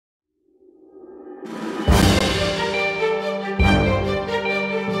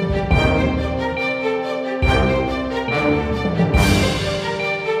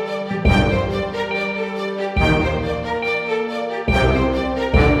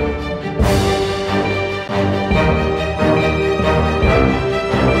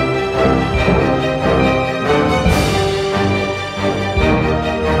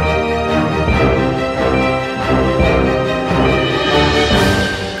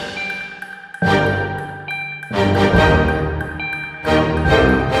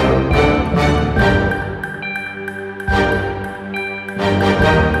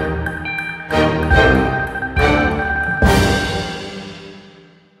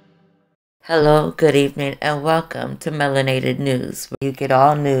Hello, good evening, and welcome to Melanated News, where you get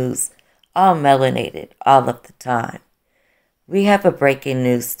all news, all melanated, all of the time. We have a breaking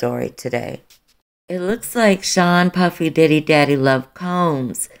news story today. It looks like Sean Puffy Diddy Daddy Love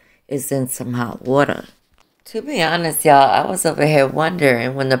Combs is in some hot water. To be honest, y'all, I was over here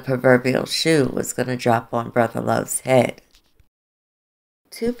wondering when the proverbial shoe was going to drop on Brother Love's head.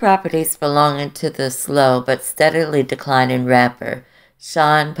 Two properties belonging to the slow but steadily declining rapper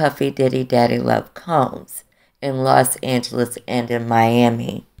Sean Puffy Diddy Daddy Love Combs in Los Angeles and in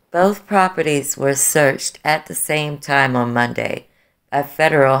Miami. Both properties were searched at the same time on Monday by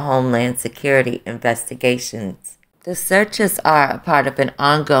federal Homeland Security Investigations. The searches are a part of an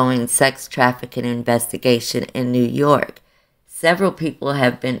ongoing sex trafficking investigation in New York. Several people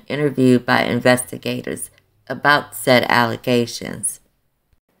have been interviewed by investigators about said allegations.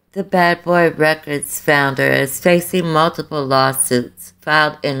 The Bad Boy Records founder is facing multiple lawsuits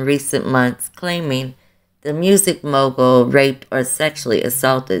filed in recent months claiming the music mogul raped or sexually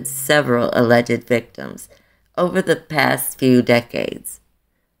assaulted several alleged victims over the past few decades.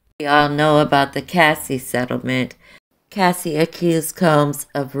 We all know about the Cassie settlement. Cassie accused Combs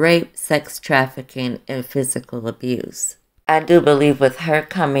of rape, sex trafficking, and physical abuse. I do believe with her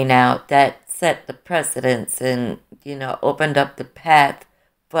coming out, that set the precedence and, opened up the path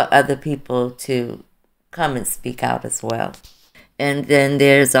for other people to come and speak out as well. And then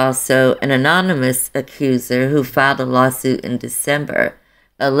there's also an anonymous accuser who filed a lawsuit in December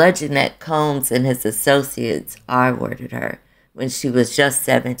alleging that Combs and his associates R-worded her when she was just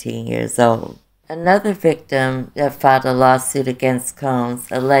 17 years old. Another victim that filed a lawsuit against Combs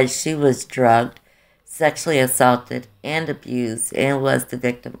alleged she was drugged, sexually assaulted, and abused and was the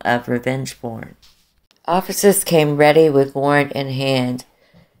victim of revenge porn. Officers came ready with warrant in hand,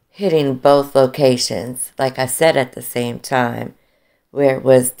 hitting both locations, like I said, at the same time. Where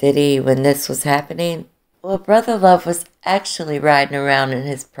was Diddy when this was happening? Well, Brother Love was actually riding around in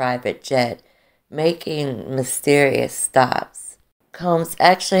his private jet, making mysterious stops. Combs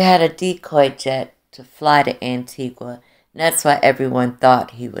actually had a decoy jet to fly to Antigua, and that's why everyone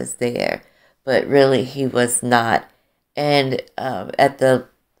thought he was there, but really he was not. And at the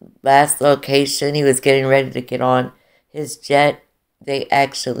last location, he was getting ready to get on his jet. They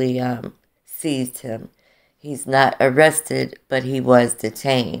actually seized him. He's not arrested, but he was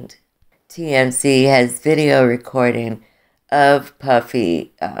detained. TMZ has video recording of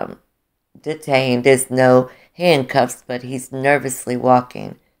Puffy detained. There's no handcuffs, but he's nervously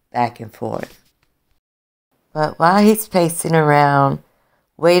walking back and forth. But while he's pacing around,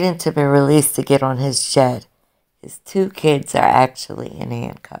 waiting to be released to get on his jet, his two kids are actually in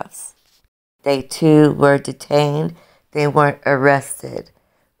handcuffs. They too were detained. They weren't arrested,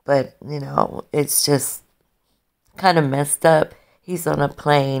 but, it's just kind of messed up. He's on a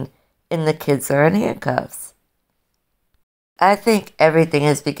plane and the kids are in handcuffs. I think everything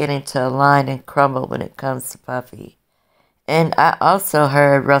is beginning to align and crumble when it comes to Puffy. And I also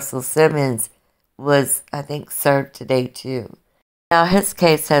heard Russell Simmons was, I think, served today too. Now, his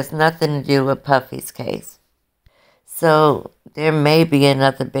case has nothing to do with Puffy's case. So there may be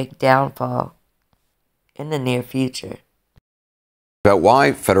another big downfall in the near future. About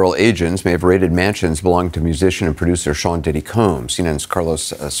why federal agents may have raided mansions belonging to musician and producer Sean Diddy Combs. CNN's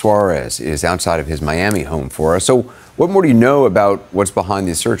Carlos Suarez is outside of his Miami home for us. So what more do you know about what's behind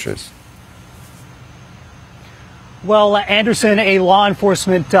these searches? Well, Anderson, a law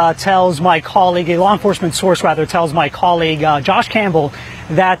enforcement source tells my colleague, Josh Campbell,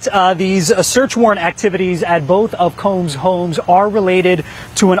 that these search warrant activities at both of Combs' homes are related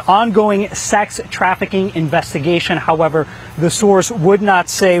to an ongoing sex trafficking investigation. However, the source would not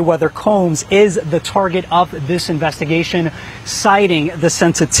say whether Combs is the target of this investigation, citing the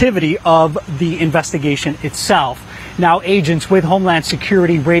sensitivity of the investigation itself. Now, agents with Homeland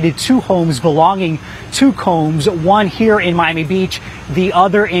Security raided two homes belonging to Combs, one here in Miami Beach, the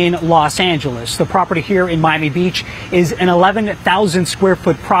other in Los Angeles. The property here in Miami Beach is an 11,000 square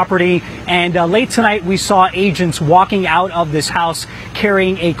foot property. And late tonight, we saw agents walking out of this house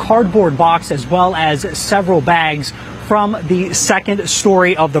carrying a cardboard box as well as several bags from the second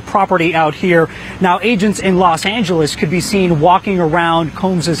story of the property out here. Now, agents in Los Angeles could be seen walking around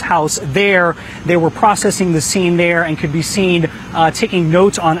Combs' house there. They were processing the scene there and could be seen taking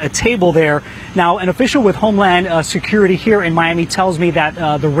notes on a table there. Now, an official with Homeland Security here in Miami tells me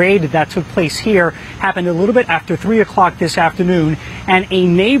that the raid that took place here happened a little bit after 3 o'clock this afternoon, and a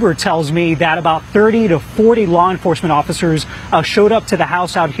neighbor tells me that about 30 to 40 law enforcement officers showed up to the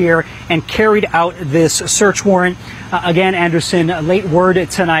house out here and carried out this search warrant. Again, Anderson, late word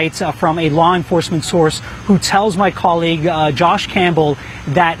tonight from a law enforcement source who tells my colleague Josh Campbell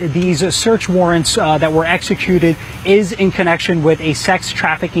that these search warrants that were executed is in connection with a sex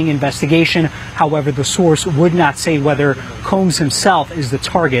trafficking investigation. However, the source would not say whether Combs himself is the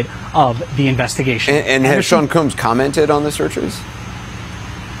target of the investigation. And has Sean Combs commented on the searches?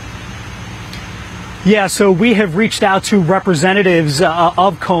 Yeah, so we have reached out to representatives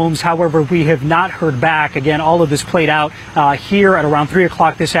of Combs. However, we have not heard back. Again, all of this played out here at around 3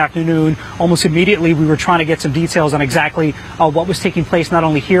 o'clock this afternoon. Almost immediately, we were trying to get some details on exactly what was taking place, not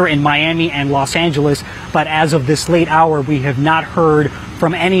only here in Miami and Los Angeles, but as of this late hour, we have not heard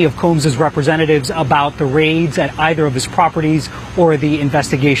from any of Combs' representatives about the raids at either of his properties or the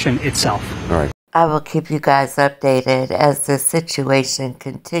investigation itself. All right. I will keep you guys updated as the situation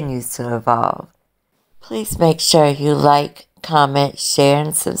continues to evolve. Please make sure you like, comment, share,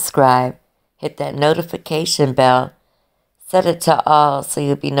 and subscribe. Hit that notification bell. Set it to all so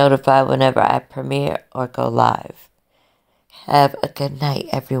you'll be notified whenever I premiere or go live. Have a good night,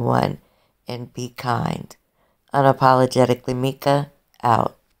 everyone, and be kind. Unapologetically Mieka,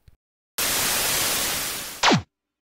 out.